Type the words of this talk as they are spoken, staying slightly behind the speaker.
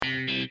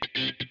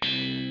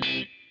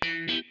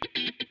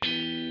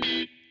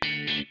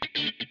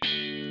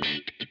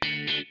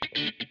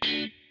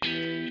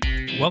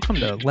Welcome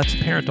to Let's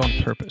Parent on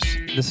Purpose.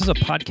 This is a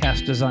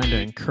podcast designed to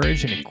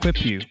encourage and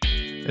equip you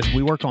as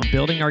we work on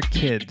building our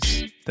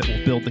kids that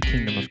will build the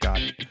kingdom of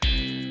God.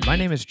 My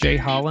name is Jay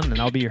Holland,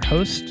 and I'll be your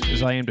host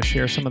as I aim to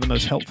share some of the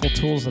most helpful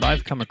tools that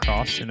I've come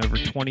across in over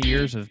 20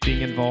 years of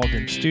being involved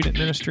in student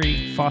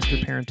ministry, foster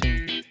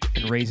parenting,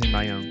 and raising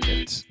my own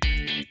kids.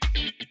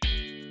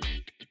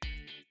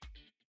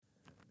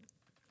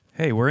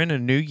 Hey, we're in a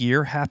new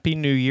year. Happy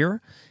New Year.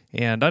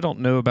 And I don't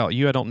know about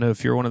you. I don't know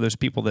if you're one of those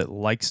people that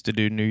likes to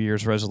do New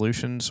Year's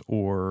resolutions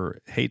or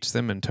hates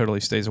them and totally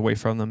stays away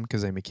from them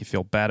because they make you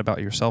feel bad about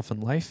yourself in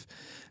life.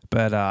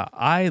 But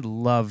I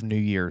love New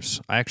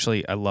Year's. I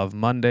love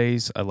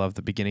Mondays. I love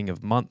the beginning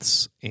of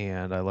months,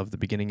 and I love the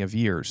beginning of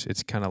years.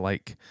 It's kind of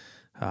like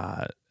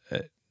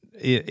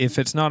if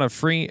it's not a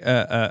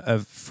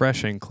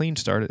fresh and clean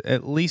start,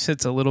 at least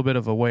it's a little bit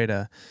of a way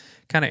to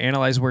kind of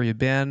analyze where you've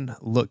been,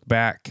 look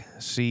back,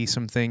 see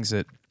some things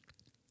that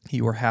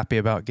you were happy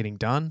about getting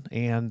done,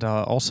 and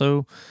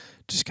also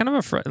just kind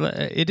of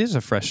it is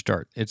a fresh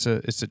start. It's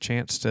a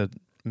chance to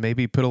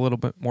maybe put a little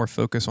bit more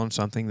focus on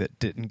something that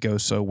didn't go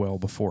so well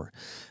before.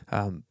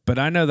 But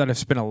I know that I've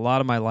spent a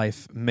lot of my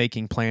life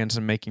making plans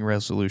and making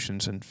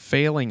resolutions and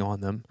failing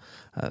on them.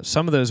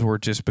 Some of those were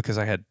just because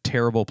I had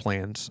terrible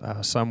plans.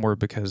 Some were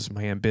because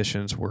my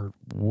ambitions were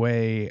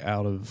way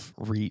out of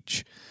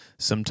reach.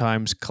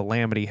 Sometimes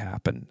calamity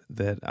happened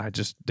that I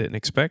just didn't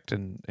expect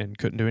and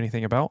couldn't do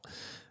anything about.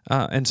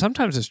 And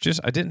sometimes it's just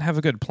I didn't have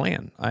a good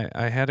plan.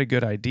 I had a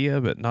good idea,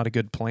 but not a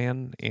good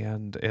plan.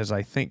 And as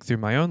I think through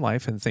my own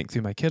life and think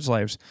through my kids'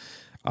 lives,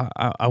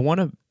 I want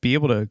to be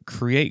able to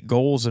create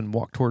goals and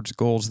walk towards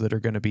goals that are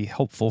going to be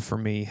helpful for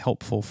me,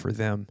 helpful for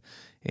them.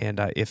 And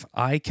if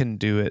I can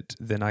do it,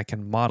 then I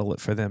can model it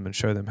for them and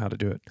show them how to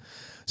do it.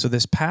 So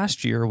this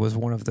past year was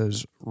one of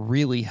those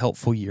really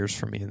helpful years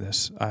for me in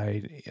this.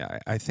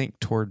 I think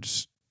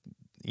towards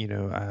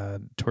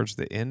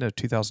the end of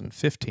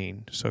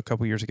 2015, so a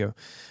couple years ago,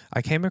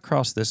 I came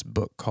across this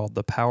book called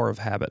The Power of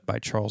Habit by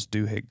Charles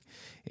Duhigg.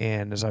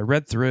 And as I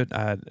read through it,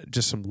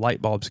 just some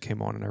light bulbs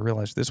came on, and I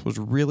realized this was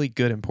really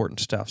good, important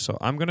stuff. So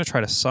I'm going to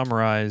try to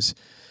summarize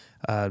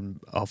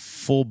a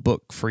full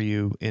book for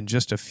you in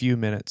just a few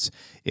minutes.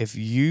 If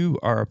you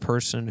are a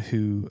person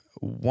who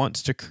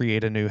wants to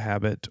create a new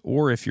habit,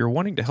 or if you're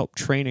wanting to help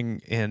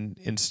training and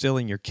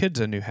instilling your kids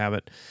a new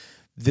habit,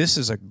 this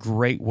is a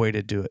great way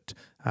to do it.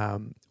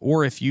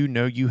 Or if you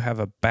know you have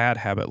a bad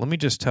habit, let me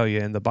just tell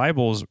you, and the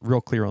Bible is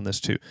real clear on this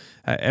too.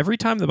 Every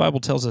time the Bible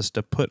tells us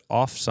to put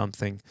off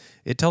something,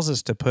 it tells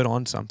us to put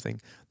on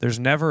something. There's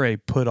never a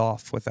put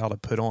off without a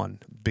put on,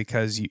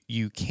 because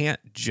you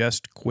can't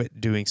just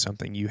quit doing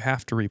something. You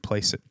have to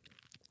replace it.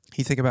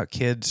 You think about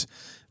kids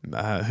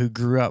who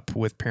grew up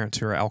with parents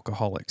who are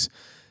alcoholics.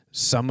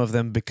 Some of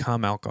them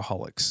become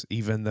alcoholics,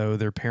 even though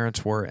their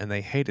parents were, and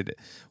they hated it.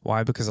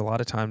 Why? Because a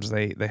lot of times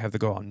they have the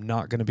goal, I'm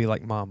not going to be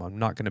like mom, I'm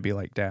not going to be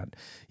like dad.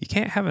 You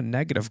can't have a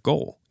negative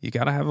goal. You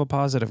got to have a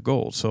positive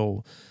goal.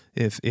 So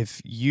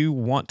if you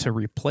want to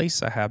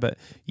replace a habit,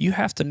 you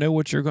have to know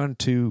what you're going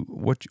to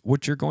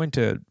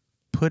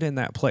put in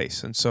that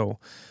place. And so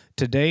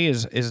today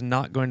is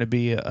not going to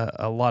be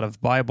a lot of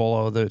Bible,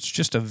 although it's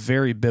just a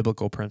very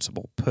biblical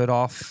principle. Put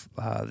off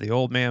the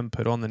old man,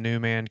 put on the new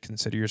man.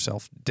 Consider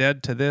yourself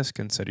dead to this.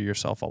 Consider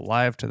yourself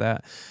alive to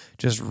that.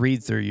 Just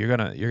read through. You're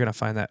gonna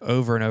find that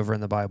over and over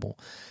in the Bible.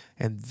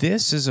 And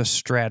this is a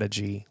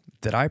strategy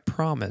that I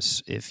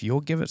promise, if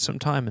you'll give it some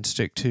time and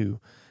stick to,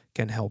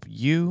 can help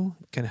you,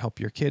 can help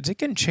your kids. It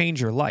can change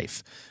your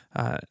life.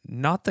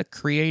 Not the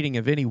creating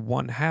of any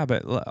one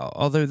habit,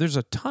 although there's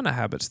a ton of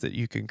habits that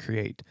you can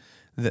create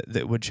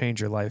that would change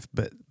your life,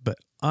 but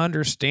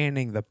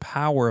understanding the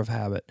power of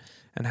habit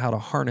and how to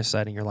harness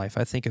that in your life,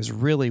 I think, is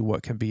really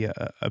what can be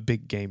a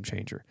big game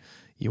changer.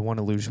 You want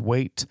to lose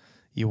weight.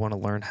 You want to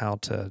learn how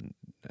to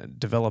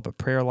develop a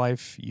prayer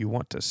life. You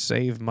want to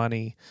save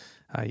money.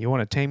 You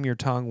want to tame your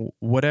tongue,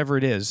 whatever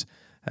it is.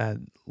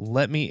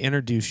 Let me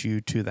introduce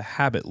you to the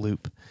habit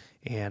loop,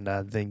 and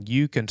then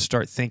you can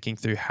start thinking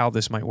through how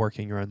this might work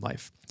in your own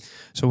life.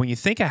 So when you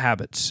think of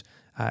habits,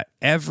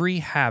 every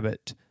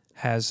habit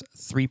has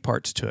three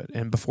parts to it.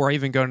 And before I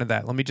even go into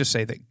that, let me just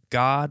say that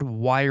God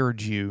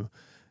wired you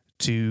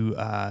to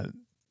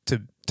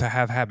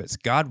have habits.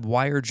 God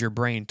wired your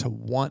brain to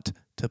want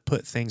to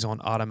put things on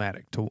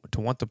automatic, to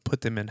want to put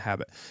them in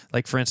habit.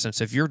 Like, for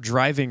instance, if you're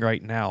driving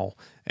right now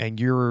and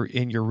you're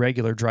in your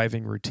regular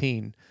driving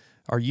routine,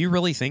 are you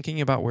really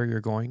thinking about where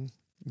you're going?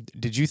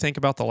 Did you think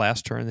about the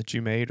last turn that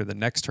you made or the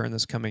next turn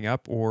that's coming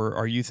up? Or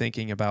are you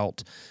thinking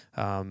about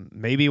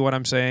maybe what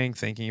I'm saying,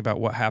 thinking about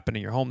what happened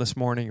in your home this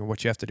morning or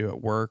what you have to do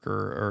at work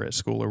or at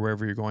school or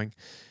wherever you're going?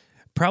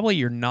 Probably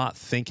you're not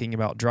thinking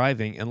about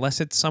driving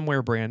unless it's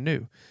somewhere brand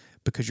new,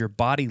 because your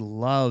body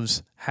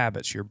loves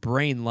habits. Your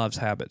brain loves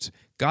habits.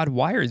 God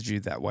wired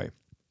you that way.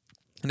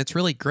 And it's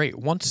really great.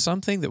 Once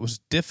something that was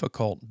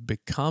difficult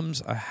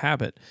becomes a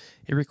habit,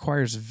 it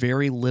requires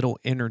very little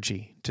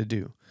energy to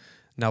do.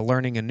 Now,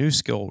 learning a new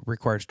skill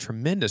requires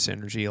tremendous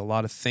energy, a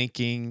lot of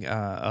thinking,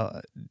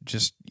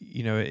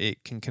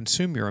 it can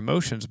consume your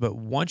emotions. But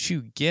once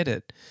you get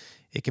it,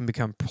 It can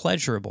become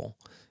pleasurable.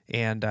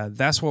 And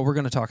that's what we're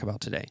going to talk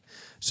about today.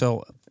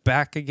 So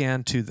back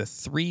again to the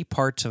 3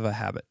 parts of a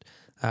habit.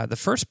 The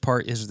first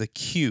part is the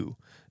cue.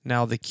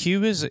 Now, the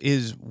cue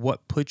is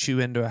what puts you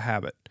into a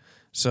habit.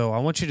 So I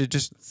want you to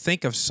just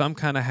think of some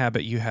kind of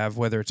habit you have,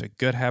 whether it's a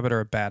good habit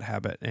or a bad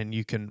habit, and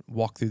you can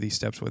walk through these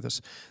steps with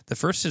us. The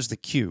first is the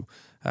cue.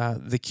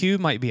 The cue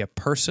might be a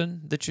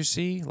person that you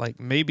see. Like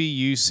maybe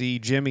you see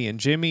Jimmy, and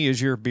Jimmy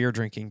is your beer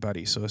drinking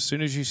buddy. So as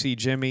soon as you see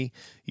Jimmy,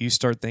 you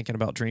start thinking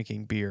about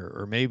drinking beer.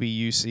 Or maybe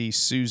you see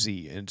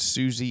Susie, and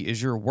Susie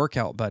is your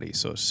workout buddy.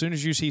 So as soon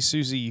as you see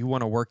Susie, you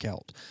want to work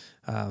out.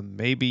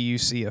 Maybe you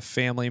see a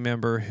family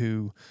member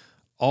who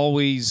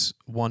always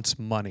wants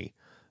money.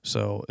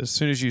 So as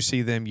soon as you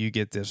see them, you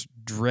get this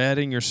dread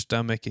in your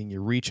stomach and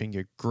you reach and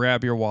you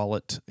grab your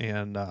wallet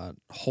and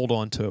hold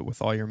on to it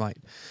with all your might.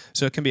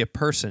 So it can be a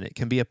person. It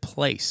can be a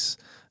place.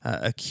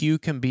 A cue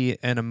can be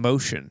an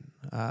emotion.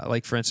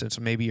 Like, for instance,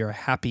 maybe you're a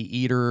happy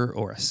eater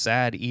or a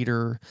sad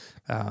eater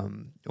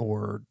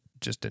or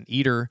just an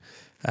eater.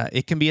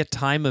 It can be a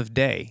time of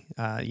day.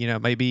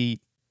 It might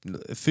be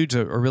food's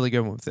a really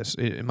good one with this.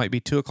 It might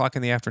be 2 o'clock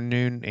in the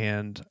afternoon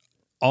and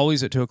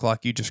always at 2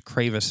 o'clock, you just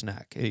crave a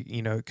snack.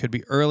 It could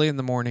be early in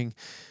the morning,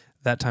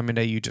 that time of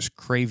day, you just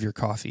crave your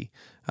coffee.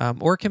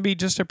 Or it can be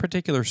just a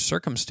particular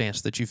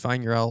circumstance that you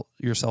find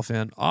yourself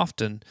in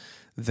often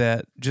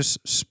that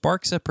just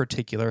sparks a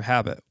particular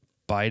habit.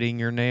 Biting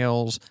your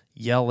nails,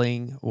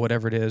 yelling,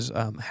 whatever it is.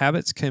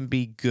 Habits can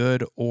be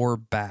good or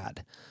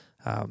bad.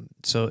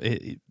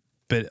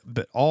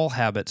 But all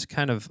habits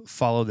kind of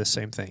follow the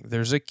same thing.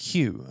 There's a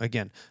cue.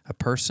 Again, a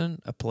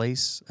person, a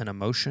place, an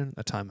emotion,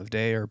 a time of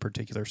day, or a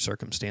particular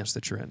circumstance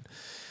that you're in.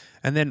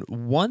 And then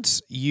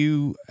once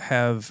you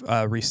have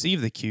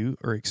received the cue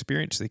or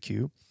experienced the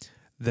cue,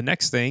 the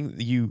next thing,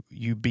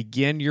 you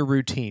begin your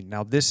routine.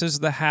 Now, this is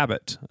the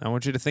habit. I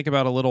want you to think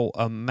about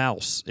a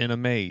mouse in a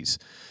maze.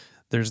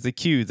 There's the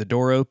cue. The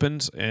door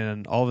opens,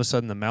 and all of a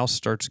sudden the mouse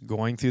starts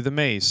going through the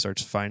maze,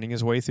 starts finding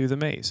his way through the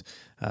maze.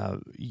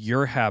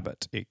 Your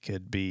habit, it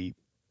could be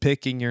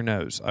picking your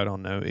nose. I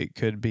don't know. It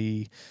could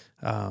be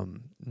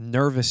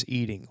nervous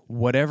eating.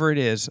 Whatever it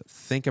is,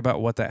 think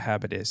about what that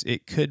habit is.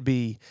 It could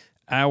be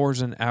hours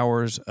and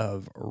hours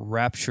of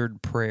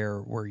raptured prayer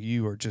where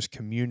you are just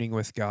communing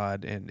with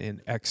God and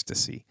in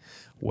ecstasy.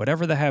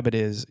 Whatever the habit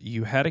is,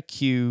 you had a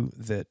cue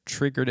that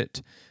triggered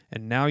it,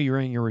 and now you're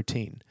in your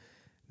routine.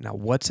 Now,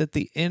 what's at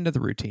the end of the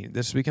routine?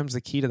 This becomes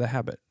the key to the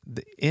habit.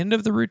 The end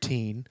of the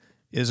routine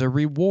is a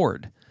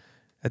reward.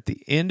 At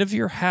the end of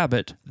your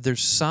habit,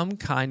 there's some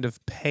kind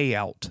of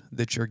payout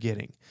that you're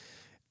getting.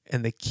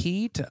 And the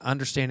key to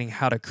understanding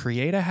how to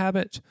create a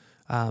habit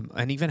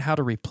and even how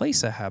to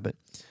replace a habit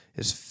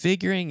is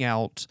figuring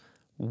out,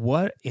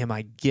 what am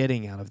I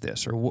getting out of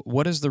this, or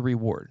what is the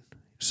reward?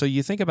 So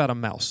you think about a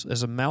mouse.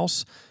 As a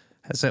mouse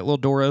has that little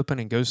door open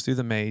and goes through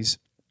the maze,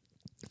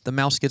 the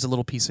mouse gets a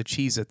little piece of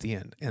cheese at the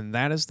end, and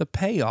that is the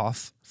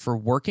payoff for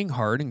working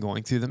hard and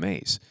going through the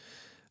maze.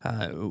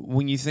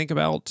 When you think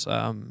about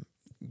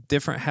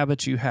different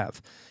habits you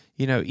have,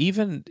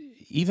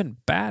 even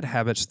bad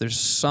habits, there's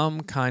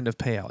some kind of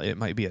payout. It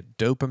might be a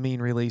dopamine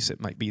release. It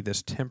might be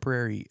this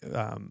temporary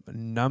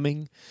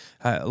numbing.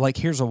 Like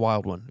here's a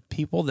wild one.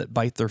 People that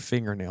bite their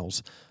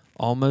fingernails,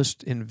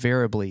 almost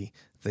invariably,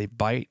 they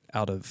bite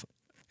out of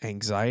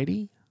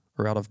anxiety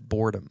or out of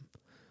boredom.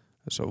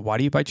 So why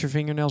do you bite your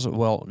fingernails?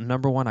 Well,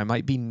 number one, I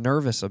might be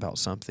nervous about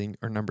something,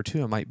 or number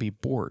two, I might be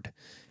bored.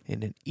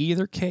 And in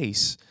either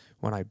case,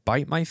 when I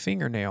bite my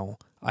fingernail,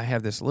 I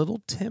have this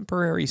little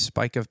temporary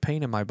spike of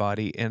pain in my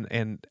body.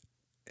 And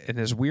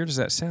as weird as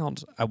that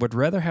sounds, I would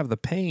rather have the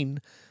pain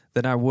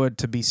than I would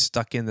to be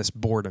stuck in this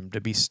boredom, to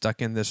be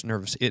stuck in this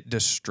nervous. It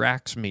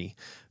distracts me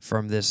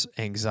from this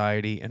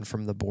anxiety and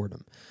from the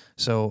boredom.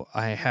 So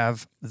I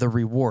have the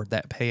reward,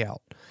 that payout.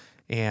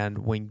 And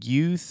when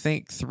you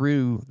think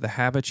through the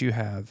habits you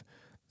have,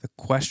 the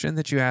question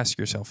that you ask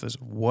yourself is,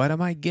 what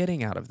am I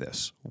getting out of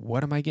this?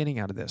 What am I getting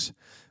out of this?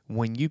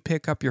 When you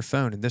pick up your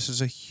phone, and this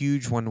is a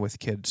huge one with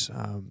kids,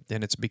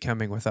 and it's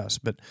becoming with us,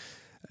 but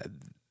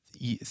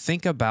you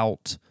think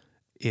about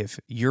if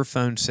your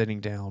phone's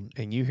sitting down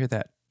and you hear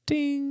that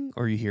ding,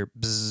 or you hear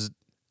bzzz,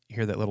 you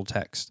hear that little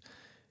text.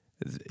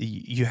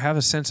 You have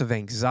a sense of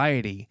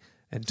anxiety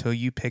until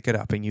you pick it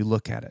up and you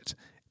look at it.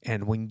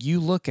 And when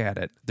you look at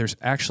it, there's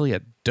actually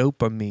a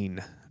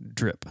dopamine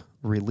drip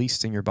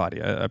released in your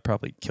body. I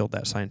probably killed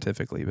that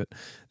scientifically, but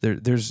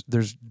there's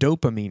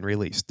dopamine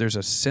released. There's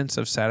a sense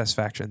of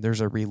satisfaction.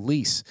 There's a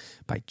release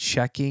by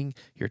checking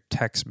your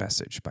text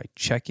message, by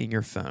checking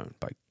your phone,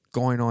 by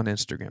going on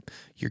Instagram.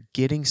 You're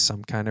getting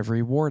some kind of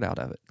reward out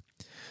of it.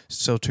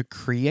 So to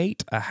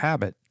create a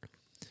habit,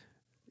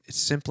 it's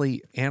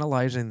simply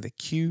analyzing the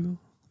cue,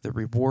 the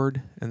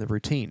reward, and the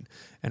routine.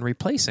 And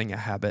replacing a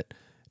habit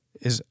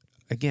is,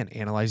 again,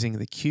 analyzing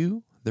the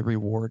cue, the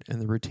reward,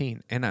 and the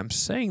routine. And I'm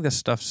saying this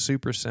stuff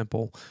super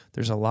simple.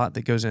 There's a lot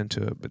that goes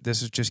into it, but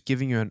this is just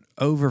giving you an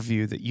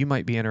overview that you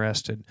might be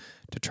interested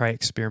to try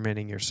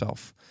experimenting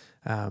yourself.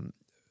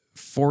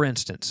 For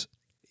instance,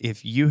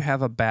 if you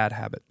have a bad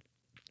habit,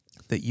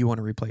 that you want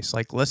to replace.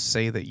 Like, let's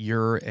say that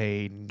you're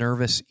a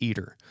nervous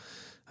eater,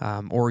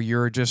 or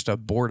you're just a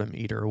boredom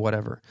eater or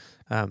whatever.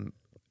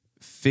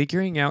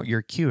 Figuring out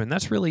your cue, and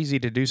that's really easy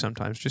to do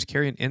sometimes. Just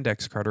carry an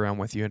index card around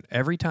with you, and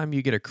every time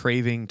you get a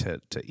craving to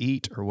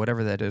eat or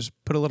whatever that is,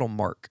 put a little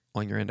mark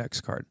on your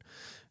index card.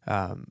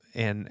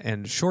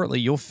 And shortly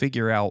you'll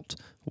figure out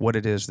what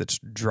it is that's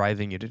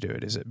driving you to do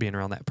it. Is it being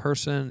around that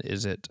person?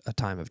 Is it a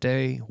time of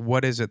day?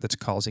 What is it that's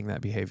causing that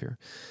behavior?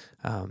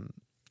 And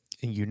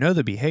you know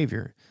the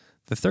behavior.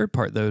 The third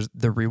part, though,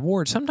 the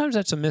reward, sometimes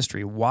that's a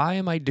mystery. Why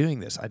am I doing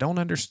this? I don't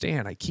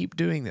understand. I keep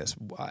doing this.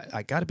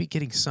 I got to be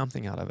getting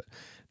something out of it.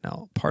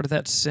 Now, part of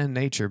that's sin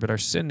nature, but our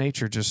sin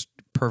nature just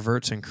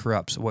perverts and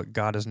corrupts what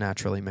God has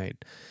naturally made.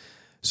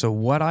 So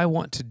what I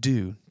want to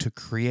do to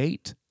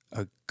create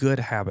a good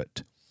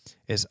habit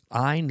is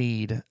I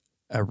need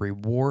a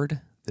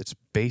reward that's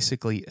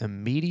basically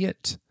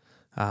immediate,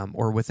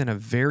 or within a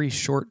very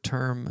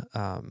short-term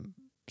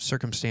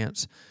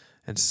circumstance,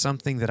 and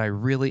something that I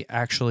really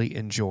actually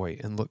enjoy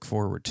and look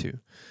forward to.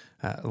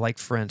 Like,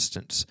 for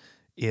instance,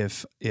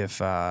 if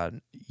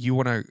you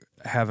want to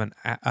have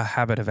a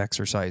habit of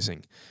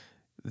exercising,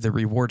 the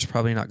reward's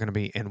probably not going to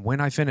be, and when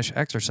I finish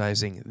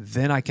exercising,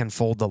 then I can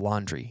fold the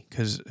laundry.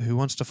 Because who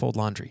wants to fold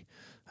laundry?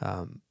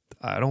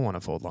 I don't want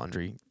to fold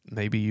laundry.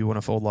 Maybe you want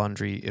to fold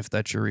laundry. If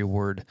that's your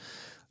reward,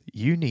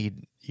 you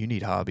need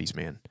hobbies,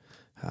 man.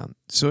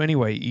 So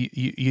anyway,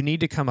 you need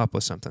to come up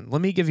with something.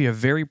 Let me give you a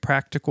very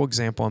practical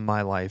example in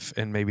my life,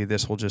 and maybe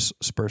this will just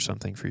spur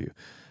something for you.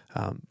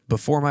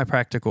 Before my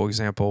practical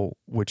example,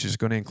 which is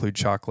going to include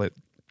chocolate,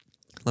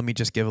 let me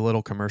just give a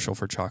little commercial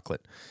for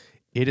chocolate.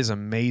 It is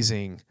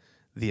amazing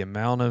the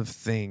amount of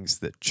things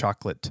that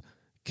chocolate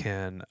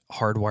can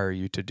hardwire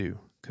you to do,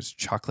 because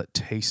chocolate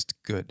tastes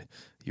good.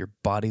 Your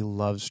body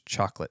loves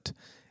chocolate.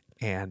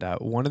 And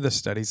one of the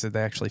studies that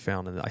they actually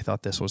found, and I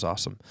thought this was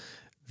awesome,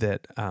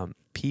 that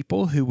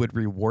people who would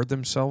reward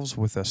themselves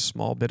with a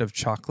small bit of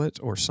chocolate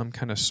or some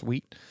kind of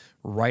sweet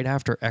right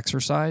after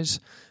exercise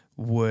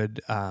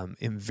would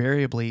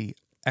invariably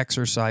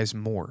exercise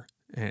more.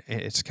 And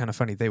it's kind of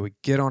funny. They would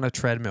get on a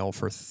treadmill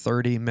for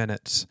 30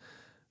 minutes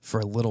for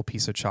a little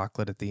piece of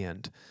chocolate at the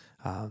end.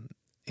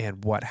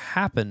 And what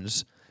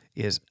happens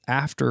is,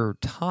 after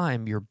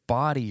time, your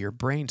body, your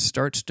brain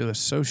starts to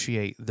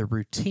associate the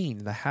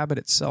routine, the habit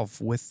itself,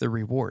 with the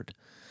reward.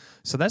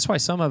 So that's why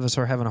some of us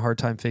are having a hard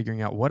time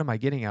figuring out, what am I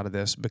getting out of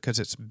this? Because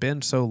it's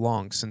been so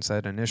long since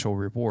that initial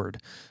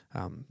reward.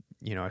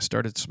 I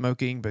started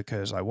smoking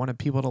because I wanted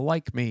people to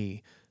like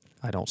me.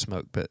 I don't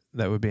smoke, but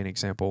that would be an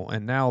example.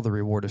 And now the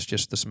reward is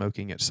just the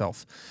smoking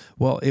itself.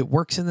 Well, it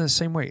works in the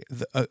same way.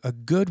 A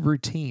good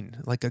routine,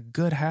 like a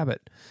good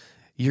habit,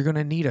 you're going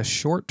to need a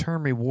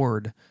short-term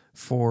reward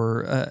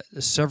for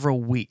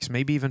several weeks,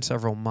 maybe even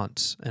several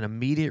months, an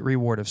immediate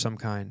reward of some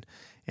kind.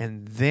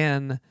 And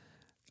then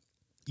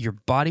your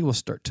body will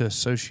start to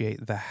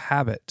associate the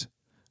habit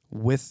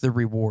with the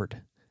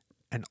reward.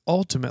 And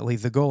ultimately,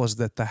 the goal is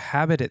that the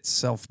habit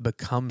itself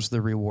becomes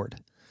the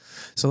reward.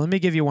 So let me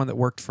give you one that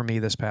worked for me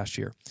this past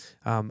year.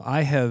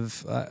 I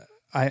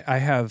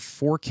have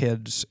 4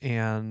 kids,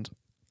 and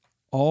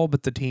all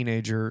but the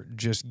teenager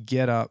just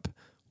get up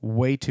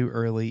way too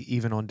early,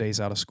 even on days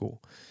out of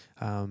school.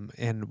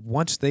 And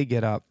once they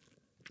get up,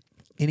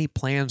 any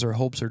plans or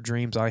hopes or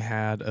dreams I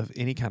had of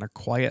any kind of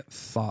quiet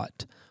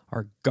thought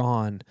are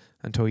gone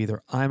until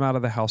either I'm out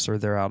of the house or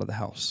they're out of the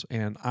house.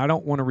 And I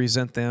don't want to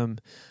resent them.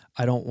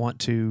 I don't want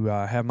to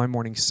have my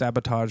morning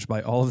sabotaged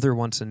by all of their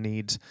wants and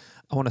needs.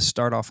 I want to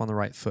start off on the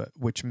right foot,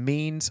 which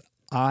means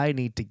I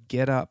need to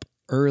get up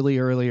early,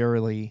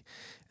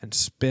 and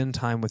spend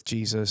time with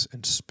Jesus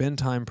and spend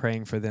time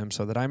praying for them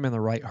so that I'm in the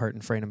right heart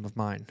and frame of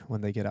mind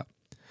when they get up.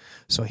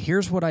 So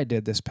here's what I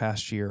did this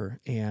past year,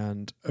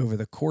 and over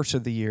the course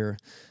of the year,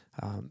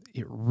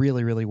 it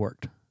really, really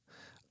worked.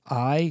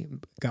 I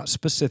got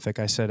specific.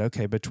 I said,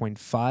 okay, between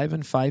 5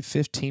 and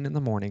 5:15 in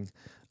the morning,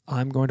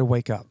 I'm going to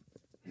wake up.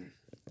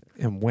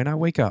 And when I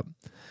wake up,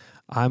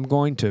 I'm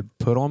going to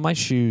put on my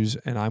shoes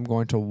and I'm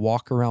going to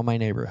walk around my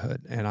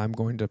neighborhood and I'm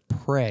going to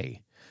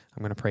pray.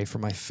 I'm going to pray for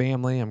my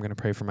family. I'm going to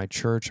pray for my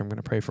church. I'm going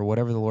to pray for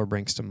whatever the Lord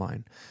brings to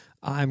mind.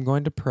 I'm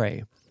going to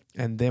pray.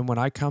 And then when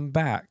I come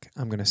back,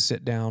 I'm going to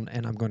sit down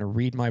and I'm going to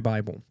read my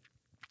Bible.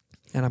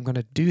 And I'm going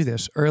to do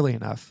this early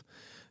enough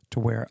to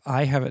where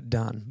I have it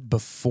done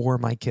before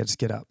my kids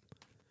get up.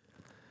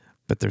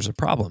 But there's a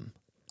problem.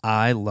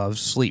 I love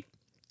sleep.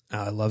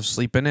 I love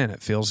sleeping in.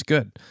 It feels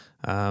good.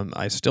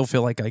 I still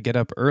feel like I get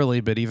up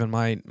early, but even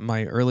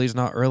my early is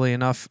not early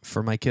enough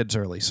for my kids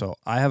early. So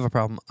I have a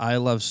problem. I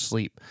love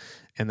sleep,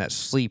 and that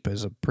sleep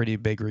is a pretty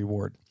big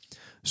reward.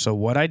 So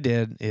what I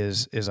did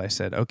is I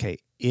said, okay,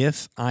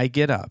 if I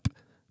get up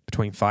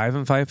between 5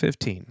 and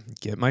 5:15,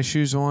 get my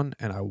shoes on,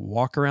 and I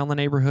walk around the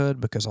neighborhood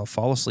because I'll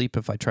fall asleep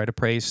if I try to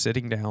pray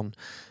sitting down.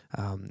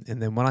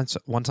 And then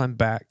once I'm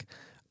back,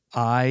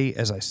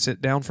 as I sit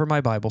down for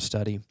my Bible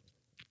study,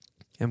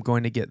 am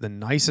going to get the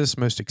nicest,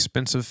 most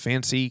expensive,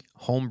 fancy,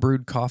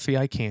 home-brewed coffee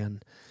I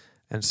can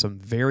and some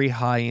very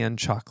high-end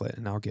chocolate.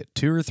 And I'll get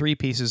 2 or 3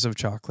 pieces of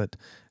chocolate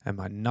and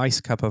my nice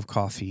cup of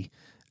coffee.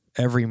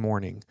 every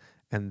morning.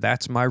 And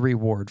that's my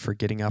reward for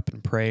getting up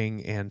and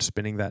praying and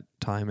spending that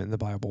time in the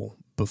Bible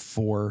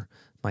before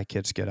my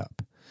kids get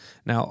up.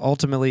 Now,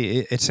 ultimately,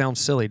 it sounds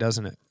silly,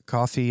 doesn't it?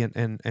 Coffee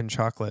and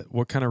chocolate,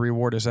 what kind of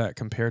reward is that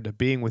compared to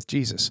being with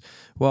Jesus?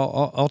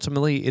 Well,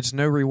 ultimately, it's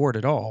no reward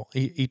at all.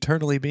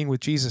 Eternally being with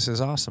Jesus is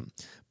awesome.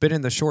 But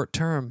in the short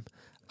term,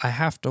 I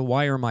have to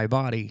wire my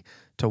body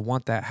to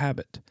want that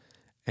habit.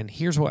 And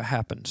here's what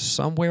happened.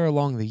 Somewhere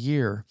along the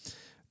year,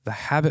 the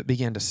habit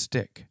began to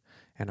stick.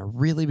 And I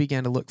really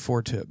began to look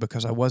forward to it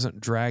because I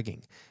wasn't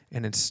dragging.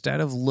 And instead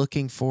of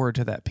looking forward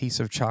to that piece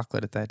of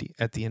chocolate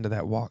at the end of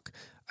that walk,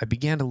 I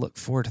began to look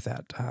forward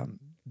to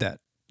that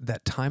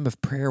time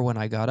of prayer when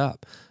I got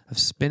up, of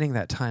spending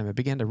that time. I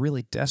began to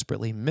really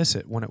desperately miss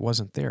it when it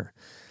wasn't there.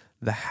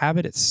 The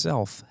habit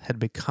itself had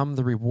become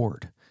the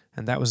reward,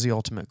 and that was the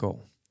ultimate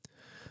goal.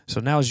 So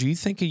now as you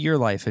think of your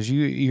life, as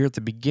you're at the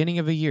beginning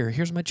of a year,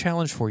 here's my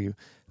challenge for you.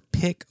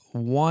 Pick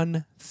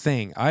one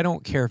thing. I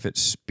don't care if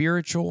it's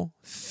spiritual,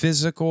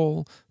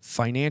 physical,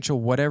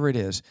 financial, whatever it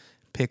is.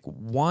 Pick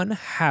one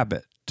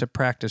habit to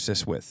practice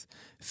this with.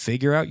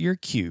 Figure out your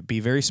cue.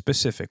 Be very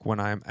specific. When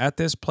I'm at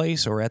this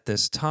place or at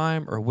this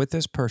time or with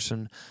this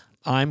person,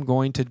 I'm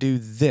going to do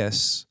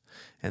this,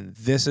 and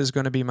this is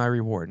going to be my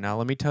reward. Now,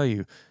 let me tell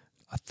you,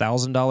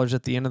 $1,000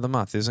 at the end of the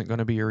month isn't going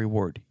to be your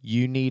reward.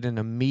 You need an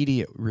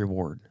immediate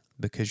reward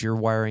because you're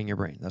wiring your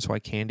brain. That's why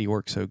candy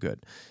works so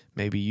good.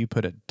 Maybe you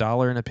put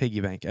 $1 in a piggy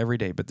bank every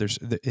day, but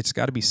it's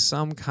got to be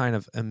some kind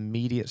of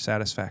immediate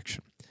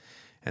satisfaction.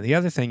 And the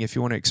other thing, if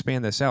you want to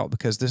expand this out,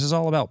 because this is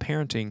all about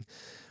parenting,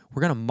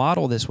 we're going to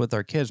model this with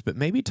our kids, but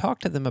maybe talk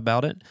to them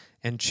about it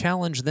and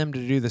challenge them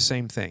to do the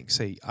same thing.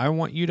 Say, I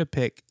want you to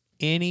pick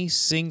any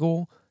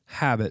single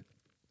habit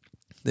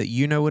that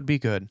you know would be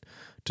good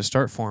to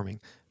start forming.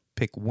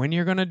 Pick when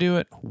you're going to do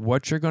it,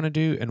 what you're going to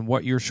do, and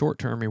what your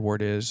short-term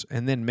reward is.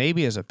 And then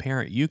maybe as a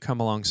parent, you come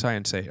alongside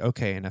and say,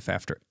 okay, and if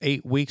after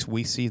 8 weeks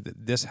we see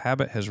that this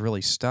habit has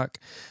really stuck,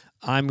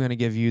 I'm going to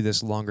give you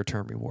this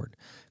longer-term reward.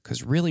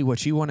 Because really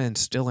what you want to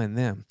instill in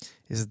them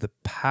is the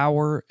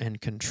power and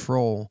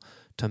control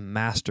to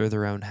master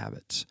their own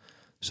habits.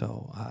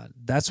 So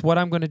that's what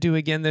I'm going to do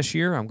again this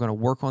year. I'm going to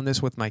work on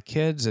this with my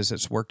kids as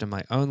it's worked in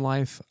my own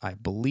life. I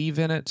believe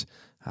in it.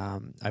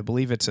 I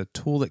believe it's a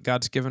tool that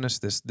God's given us,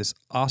 this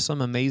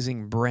awesome,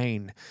 amazing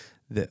brain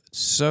that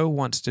so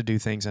wants to do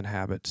things in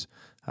habits.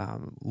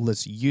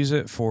 Let's use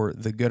it for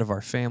the good of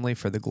our family,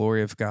 for the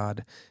glory of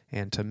God,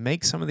 and to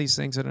make some of these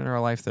things that are in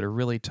our life that are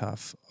really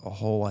tough a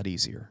whole lot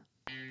easier.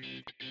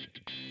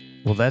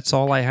 Well, that's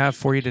all I have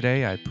for you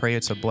today. I pray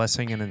it's a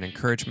blessing and an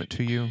encouragement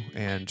to you.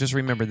 And just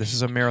remember, this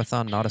is a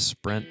marathon, not a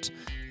sprint.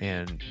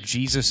 And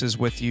Jesus is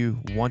with you,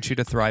 wants you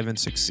to thrive and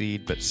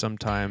succeed, but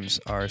sometimes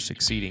our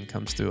succeeding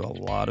comes through a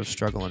lot of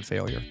struggle and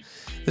failure.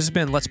 This has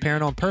been Let's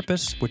Parent on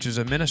Purpose, which is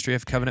a ministry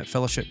of Covenant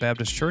Fellowship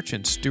Baptist Church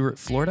in Stuart,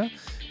 Florida.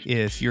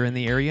 If you're in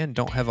the area and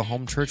don't have a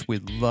home church,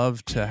 we'd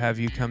love to have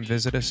you come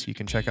visit us. You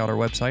can check out our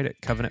website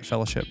at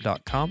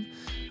covenantfellowship.com.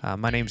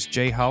 My name's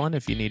Jay Holland.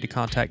 If you need to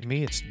contact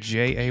me, it's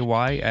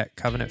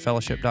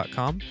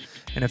jay@covenantfellowship.com.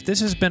 And if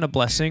this has been a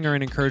blessing or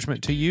an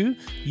encouragement to you,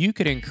 you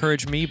could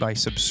encourage me by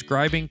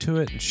subscribing to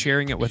it and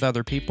sharing it with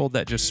other people.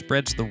 That just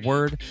spreads the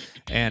word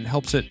and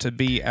helps it to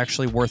be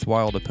actually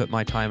worthwhile to put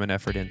my time and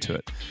effort into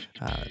it.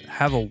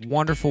 Have a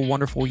wonderful,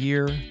 wonderful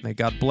year. May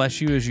God bless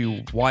you as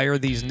you wire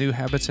these new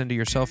habits into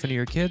yourself and to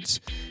your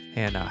kids.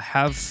 And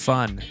have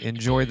fun.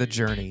 Enjoy the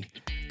journey.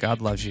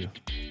 God loves you.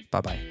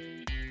 Bye-bye.